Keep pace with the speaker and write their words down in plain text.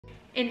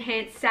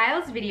enhance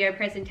sales video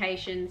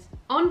presentations,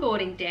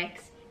 onboarding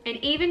decks, and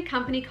even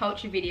company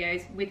culture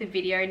videos with a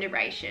video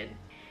narration.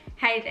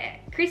 Hey there,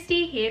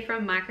 Christie here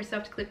from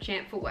Microsoft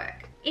Clipchamp for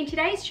Work. In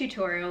today's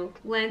tutorial,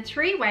 we'll learn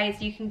 3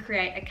 ways you can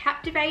create a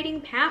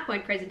captivating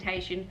PowerPoint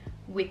presentation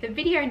with a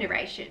video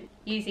narration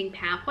using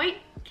PowerPoint,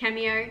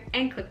 Cameo,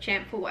 and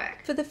Clipchamp for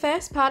Work. For the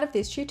first part of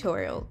this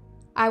tutorial,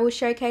 I will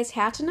showcase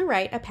how to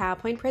narrate a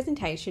PowerPoint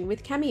presentation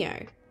with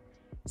Cameo.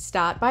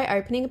 Start by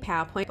opening a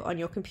PowerPoint on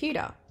your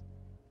computer.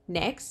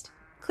 Next,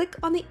 click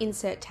on the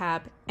Insert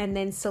tab and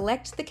then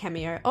select the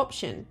Cameo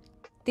option.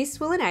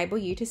 This will enable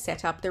you to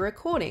set up the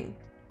recording.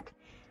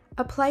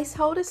 A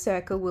placeholder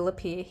circle will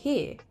appear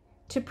here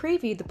to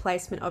preview the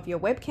placement of your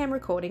webcam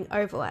recording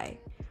overlay.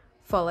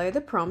 Follow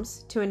the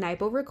prompts to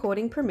enable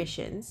recording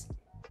permissions,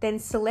 then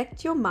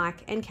select your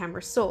mic and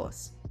camera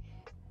source.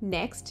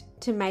 Next,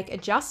 to make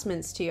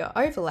adjustments to your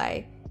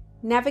overlay,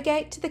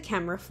 navigate to the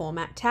Camera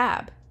Format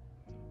tab.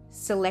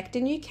 Select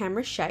a new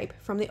camera shape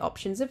from the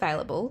options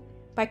available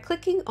by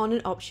clicking on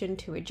an option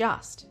to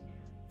adjust.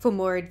 For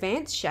more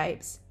advanced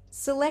shapes,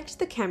 select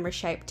the Camera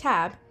Shape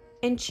tab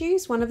and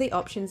choose one of the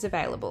options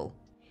available.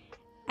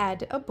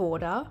 Add a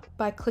border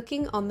by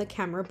clicking on the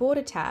Camera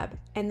Border tab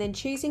and then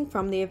choosing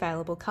from the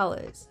available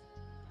colours.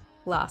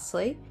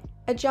 Lastly,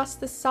 adjust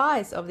the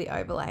size of the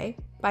overlay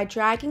by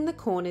dragging the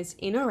corners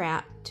in or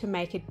out to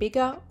make it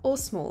bigger or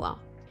smaller.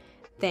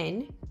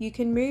 Then, you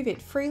can move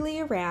it freely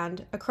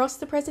around across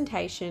the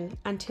presentation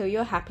until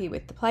you're happy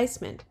with the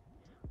placement.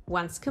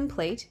 Once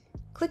complete,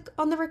 click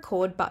on the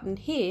Record button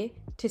here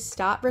to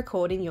start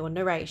recording your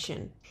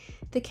narration.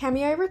 The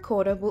Cameo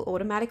recorder will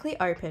automatically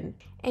open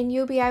and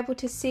you'll be able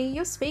to see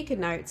your speaker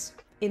notes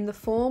in the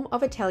form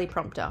of a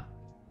teleprompter,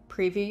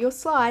 preview your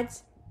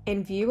slides,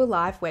 and view a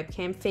live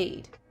webcam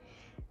feed.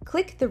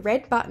 Click the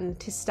red button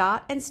to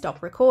start and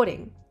stop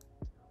recording.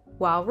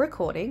 While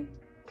recording,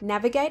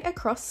 navigate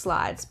across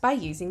slides by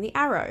using the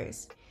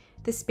arrows.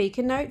 The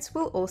speaker notes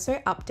will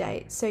also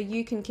update so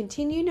you can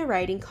continue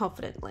narrating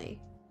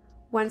confidently.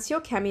 Once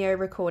your Cameo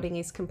recording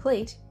is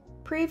complete,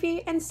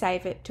 preview and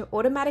save it to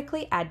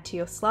automatically add to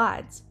your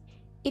slides.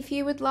 If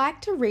you would like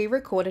to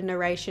re-record a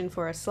narration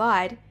for a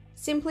slide,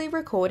 simply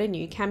record a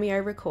new Cameo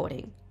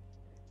recording.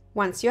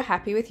 Once you're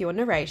happy with your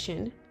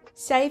narration,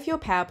 save your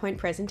PowerPoint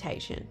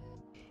presentation.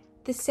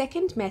 The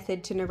second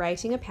method to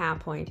narrating a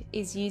PowerPoint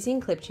is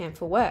using Clipchamp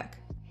for Work.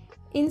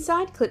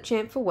 Inside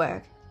Clipchamp for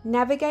Work,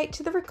 navigate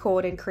to the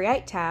Record and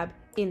Create tab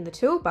in the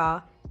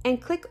toolbar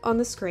and click on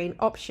the Screen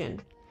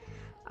option.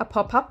 A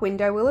pop-up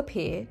window will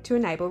appear to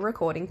enable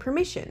recording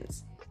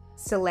permissions.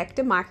 Select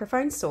a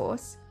microphone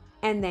source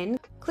and then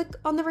click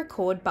on the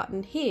Record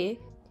button here.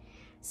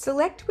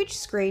 Select which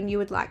screen you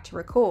would like to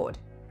record.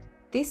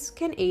 This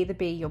can either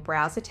be your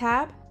browser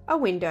tab, a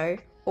window,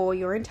 or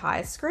your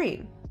entire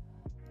screen.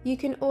 You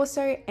can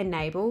also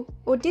enable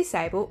or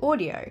disable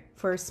audio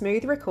for a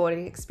smooth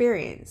recording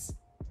experience.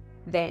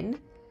 Then,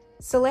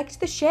 select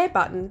the Share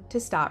button to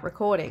start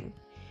recording.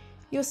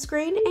 Your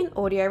screen and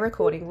audio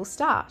recording will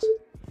start.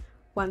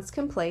 Once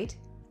complete,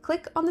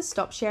 click on the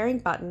Stop Sharing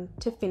button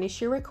to finish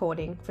your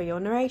recording for your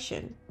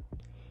narration.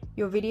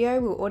 Your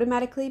video will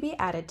automatically be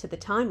added to the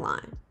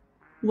timeline.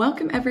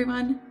 Welcome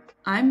everyone,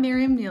 I'm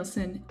Miriam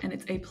Nielsen and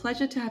it's a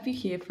pleasure to have you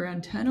here for our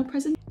internal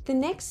presentation. The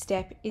next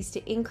step is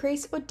to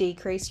increase or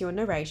decrease your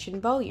narration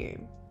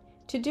volume.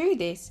 To do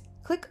this,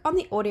 click on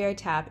the Audio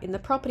tab in the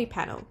Property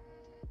panel.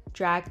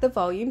 Drag the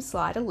volume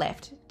slider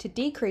left to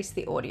decrease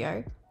the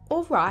audio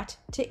or right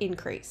to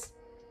increase.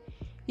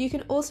 You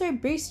can also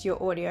boost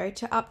your audio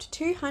to up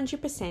to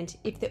 200%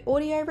 if the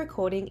audio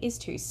recording is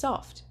too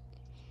soft.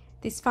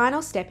 This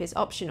final step is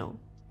optional.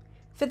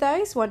 For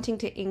those wanting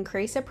to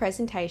increase a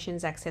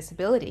presentation's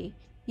accessibility,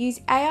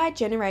 use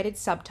AI-generated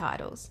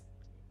subtitles.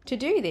 To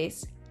do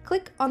this,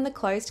 click on the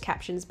Closed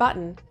Captions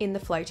button in the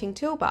floating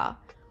toolbar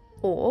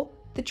or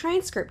the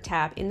Transcript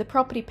tab in the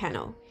Property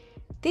panel.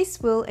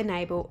 This will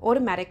enable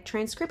automatic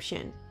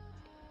transcription.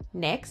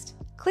 Next,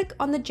 click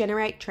on the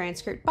Generate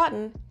Transcript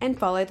button and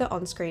follow the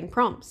on-screen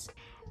prompts.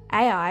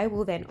 AI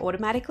will then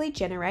automatically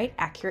generate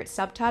accurate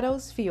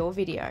subtitles for your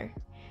video.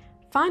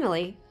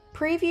 Finally,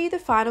 preview the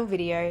final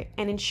video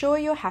and ensure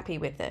you're happy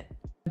with it.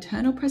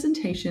 Internal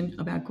presentation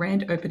of our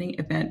grand opening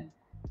event.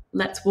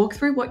 Let's walk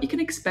through what you can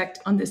expect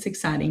on this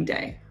exciting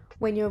day.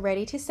 When you're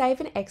ready to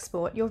save and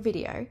export your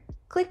video,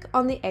 click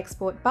on the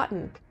Export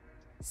button.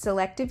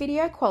 Select a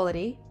video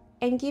quality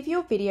and give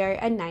your video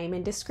a name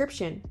and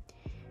description.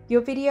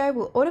 Your video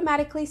will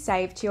automatically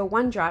save to your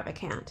OneDrive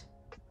account.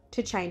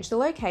 To change the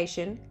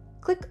location,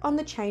 click on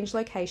the Change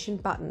Location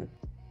button.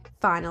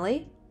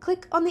 Finally,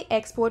 click on the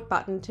Export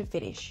button to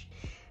finish.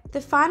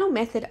 The final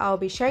method I'll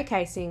be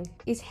showcasing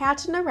is how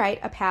to narrate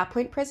a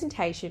PowerPoint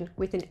presentation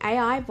with an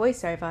AI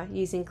voiceover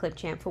using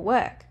Clipchamp for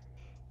Work.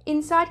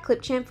 Inside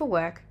Clipchamp for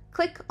Work,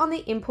 click on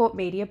the Import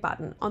Media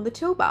button on the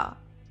toolbar.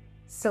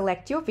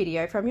 Select your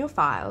video from your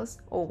Files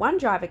or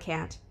OneDrive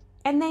account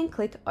and then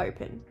click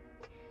Open.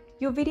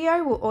 Your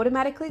video will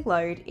automatically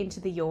load into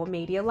the Your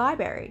Media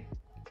library.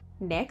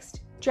 Next,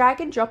 drag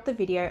and drop the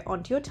video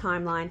onto your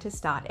timeline to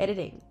start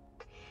editing.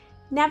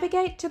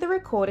 Navigate to the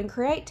Record and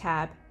Create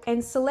tab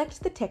and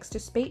select the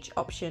text-to-speech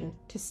option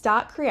to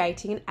start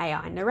creating an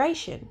AI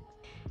narration.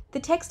 The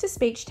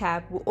text-to-speech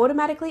tab will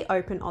automatically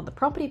open on the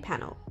property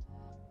panel.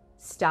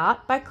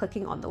 Start by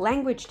clicking on the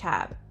Language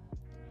tab.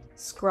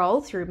 Scroll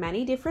through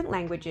many different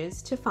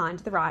languages to find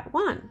the right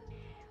one.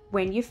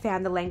 When you've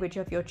found the language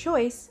of your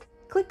choice,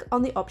 click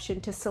on the option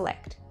to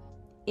select.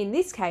 In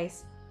this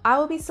case, I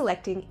will be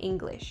selecting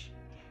English.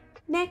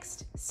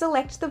 Next,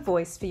 select the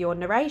voice for your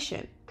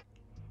narration.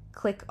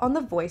 Click on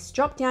the voice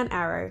drop-down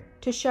arrow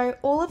to show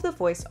all of the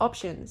voice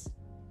options.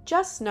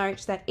 Just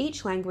note that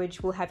each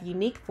language will have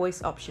unique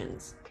voice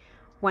options.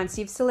 Once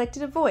you've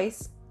selected a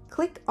voice,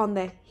 click on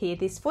the Hear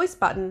This Voice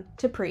button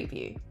to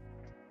preview.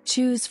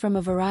 Choose from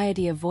a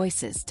variety of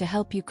voices to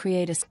help you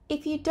create a...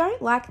 If you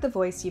don't like the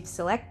voice you've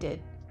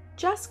selected,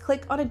 just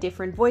click on a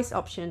different voice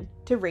option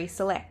to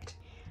reselect.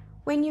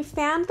 When you've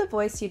found the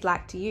voice you'd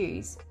like to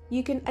use,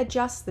 you can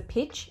adjust the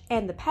pitch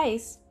and the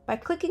pace by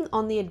clicking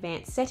on the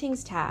Advanced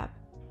Settings tab.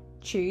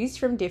 Choose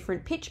from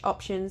different pitch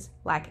options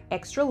like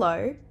extra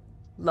low,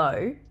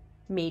 low,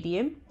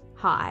 medium,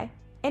 high,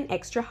 and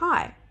extra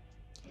high.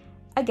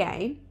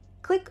 Again,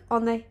 click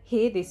on the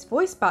Hear This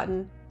Voice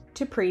button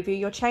to preview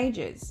your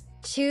changes.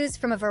 Choose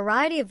from a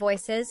variety of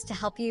voices to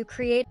help you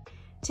create.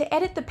 To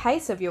edit the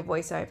pace of your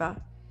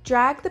voiceover,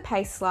 drag the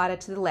pace slider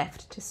to the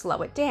left to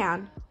slow it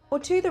down or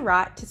to the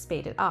right to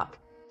speed it up.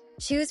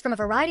 Choose from a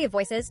variety of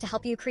voices to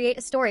help you create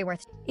a story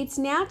worth. It's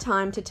now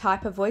time to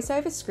type a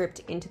voiceover script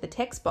into the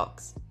text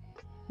box.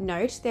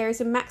 Note there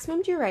is a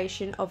maximum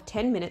duration of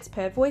 10 minutes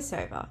per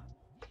voiceover.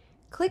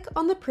 Click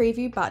on the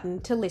preview button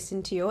to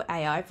listen to your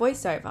AI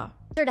voiceover.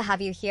 To have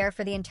you here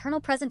for the internal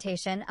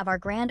presentation of our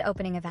grand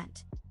opening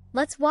event.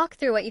 Let's walk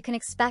through what you can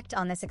expect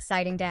on this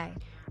exciting day.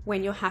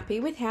 When you're happy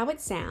with how it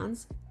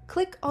sounds,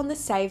 click on the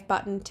Save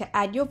button to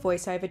add your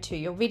voiceover to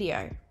your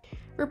video.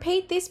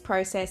 Repeat this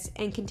process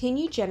and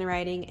continue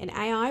generating an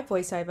AI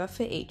voiceover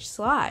for each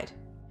slide.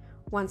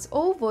 Once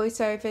all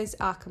voiceovers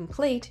are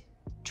complete,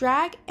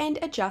 drag and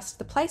adjust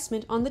the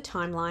placement on the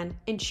timeline,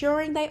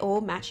 ensuring they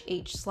all match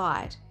each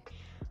slide.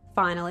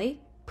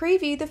 Finally,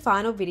 preview the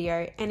final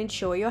video and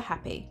ensure you're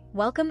happy.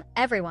 Welcome,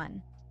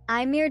 everyone.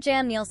 I'm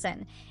Mirjam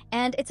Nielsen,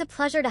 and it's a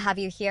pleasure to have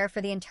you here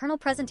for the internal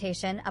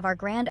presentation of our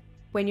grand...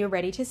 When you're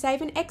ready to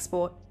save and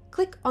export,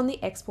 click on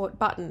the Export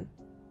button.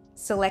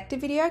 Select a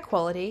video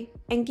quality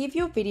and give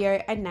your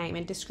video a name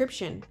and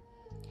description.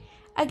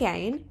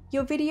 Again,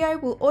 your video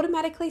will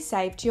automatically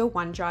save to your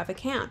OneDrive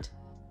account.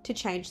 To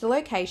change the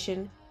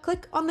location,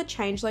 click on the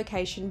Change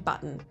Location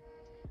button.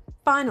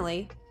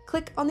 Finally,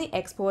 click on the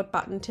Export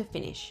button to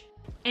finish.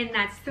 And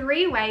that's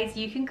 3 ways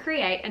you can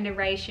create a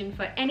narration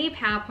for any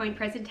PowerPoint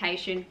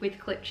presentation with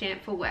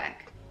Clipchamp for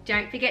Work.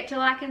 Don't forget to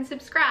like and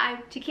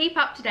subscribe to keep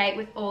up to date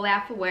with all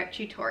our For Work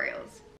tutorials.